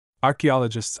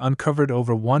Archaeologists uncovered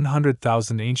over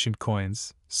 100,000 ancient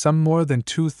coins, some more than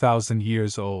 2,000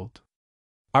 years old.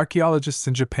 Archaeologists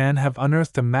in Japan have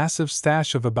unearthed a massive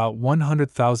stash of about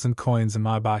 100,000 coins in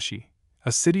Maebashi,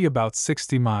 a city about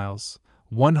 60 miles,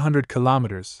 100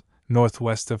 kilometers,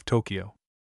 northwest of Tokyo.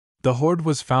 The hoard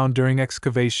was found during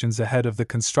excavations ahead of the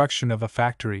construction of a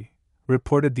factory,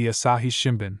 reported the Asahi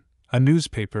Shimbun, a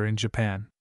newspaper in Japan.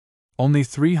 Only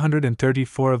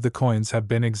 334 of the coins have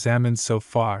been examined so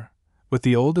far, with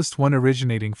the oldest one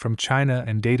originating from China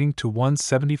and dating to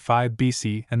 175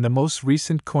 BC and the most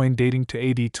recent coin dating to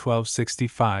AD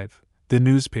 1265, the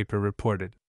newspaper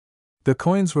reported. The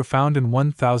coins were found in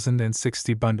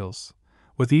 1,060 bundles,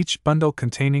 with each bundle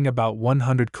containing about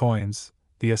 100 coins,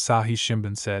 the Asahi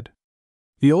Shimbun said.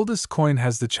 The oldest coin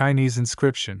has the Chinese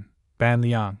inscription,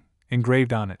 Banliang,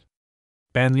 engraved on it.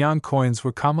 Banliang coins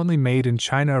were commonly made in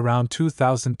China around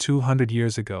 2,200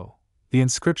 years ago. The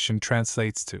inscription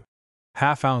translates to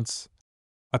half ounce,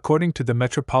 according to the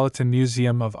Metropolitan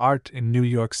Museum of Art in New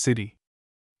York City.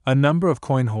 A number of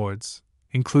coin hoards,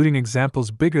 including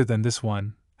examples bigger than this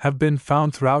one, have been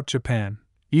found throughout Japan.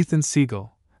 Ethan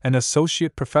Siegel, an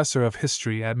associate professor of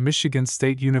history at Michigan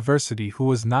State University who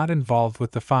was not involved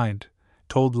with the find,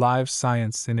 told Live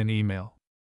Science in an email.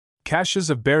 Caches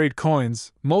of buried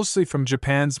coins, mostly from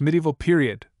Japan's medieval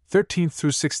period, 13th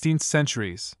through 16th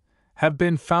centuries, have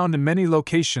been found in many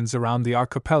locations around the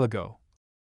archipelago,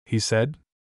 he said.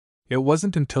 It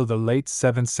wasn't until the late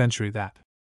 7th century that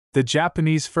the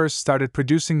Japanese first started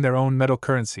producing their own metal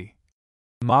currency,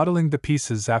 modeling the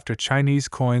pieces after Chinese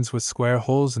coins with square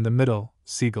holes in the middle,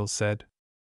 Siegel said.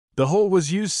 The hole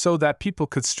was used so that people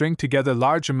could string together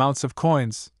large amounts of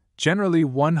coins, generally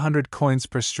 100 coins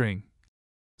per string,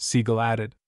 Siegel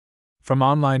added. From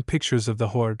online pictures of the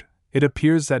hoard, it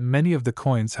appears that many of the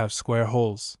coins have square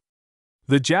holes.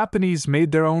 The Japanese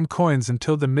made their own coins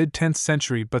until the mid-10th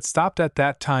century but stopped at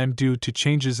that time due to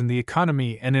changes in the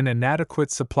economy and an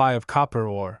inadequate supply of copper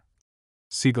ore,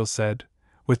 Siegel said,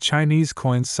 with Chinese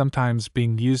coins sometimes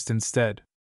being used instead.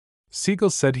 Siegel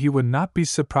said he would not be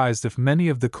surprised if many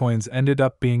of the coins ended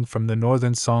up being from the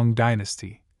Northern Song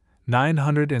dynasty,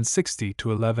 960 to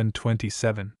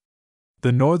 1127.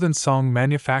 The Northern Song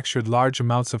manufactured large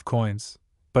amounts of coins,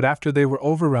 but after they were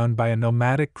overrun by a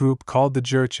nomadic group called the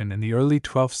Jurchen in the early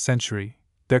 12th century,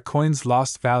 their coins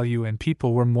lost value and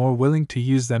people were more willing to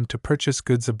use them to purchase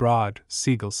goods abroad,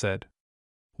 Siegel said.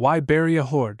 Why bury a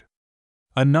hoard?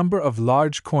 A number of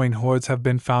large coin hoards have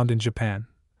been found in Japan,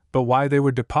 but why they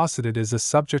were deposited is a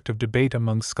subject of debate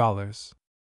among scholars.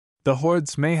 The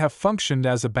hoards may have functioned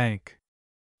as a bank.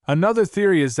 Another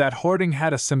theory is that hoarding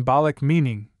had a symbolic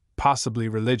meaning, possibly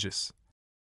religious.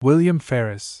 William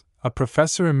Ferris, a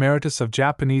professor emeritus of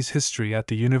Japanese history at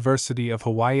the University of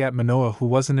Hawaii at Manoa who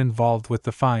wasn't involved with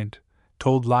the find,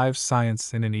 told Live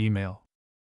Science in an email.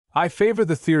 I favor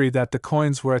the theory that the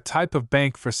coins were a type of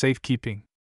bank for safekeeping.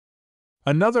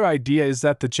 Another idea is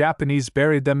that the Japanese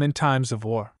buried them in times of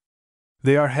war.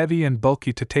 They are heavy and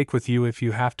bulky to take with you if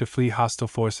you have to flee hostile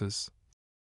forces,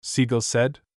 Siegel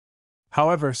said.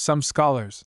 However, some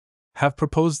scholars have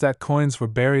proposed that coins were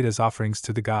buried as offerings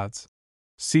to the gods,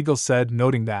 Siegel said,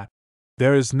 noting that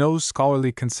there is no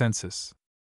scholarly consensus.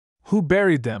 Who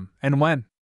buried them, and when?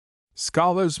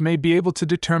 Scholars may be able to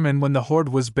determine when the hoard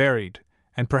was buried,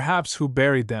 and perhaps who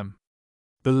buried them.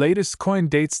 The latest coin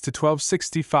dates to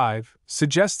 1265,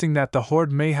 suggesting that the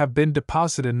hoard may have been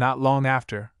deposited not long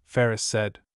after, Ferris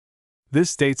said.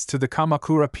 This dates to the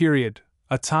Kamakura period,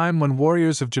 a time when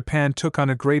warriors of Japan took on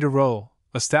a greater role,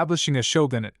 establishing a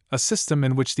shogunate, a system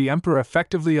in which the emperor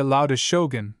effectively allowed a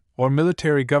shogun, or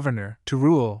military governor, to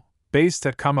rule, based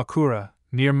at Kamakura,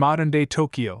 near modern-day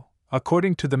Tokyo,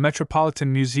 according to the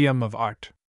Metropolitan Museum of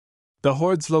Art. The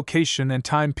hoard's location and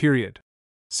time period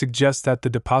suggest that the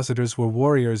depositors were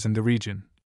warriors in the region,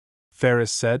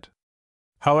 Ferris said.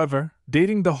 However,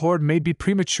 dating the hoard may be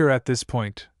premature at this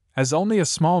point, as only a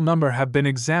small number have been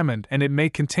examined and it may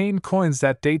contain coins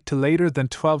that date to later than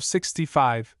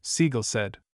 1265, Siegel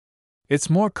said. It's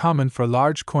more common for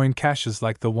large coin caches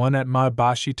like the one at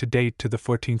Maebashi to date to the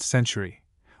 14th century,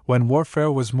 when warfare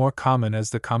was more common as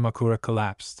the Kamakura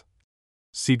collapsed,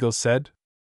 Siegel said.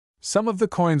 Some of the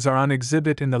coins are on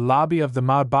exhibit in the lobby of the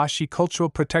Maebashi Cultural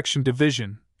Protection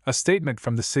Division, a statement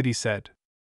from the city said.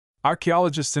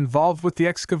 Archaeologists involved with the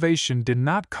excavation did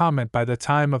not comment by the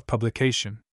time of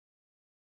publication.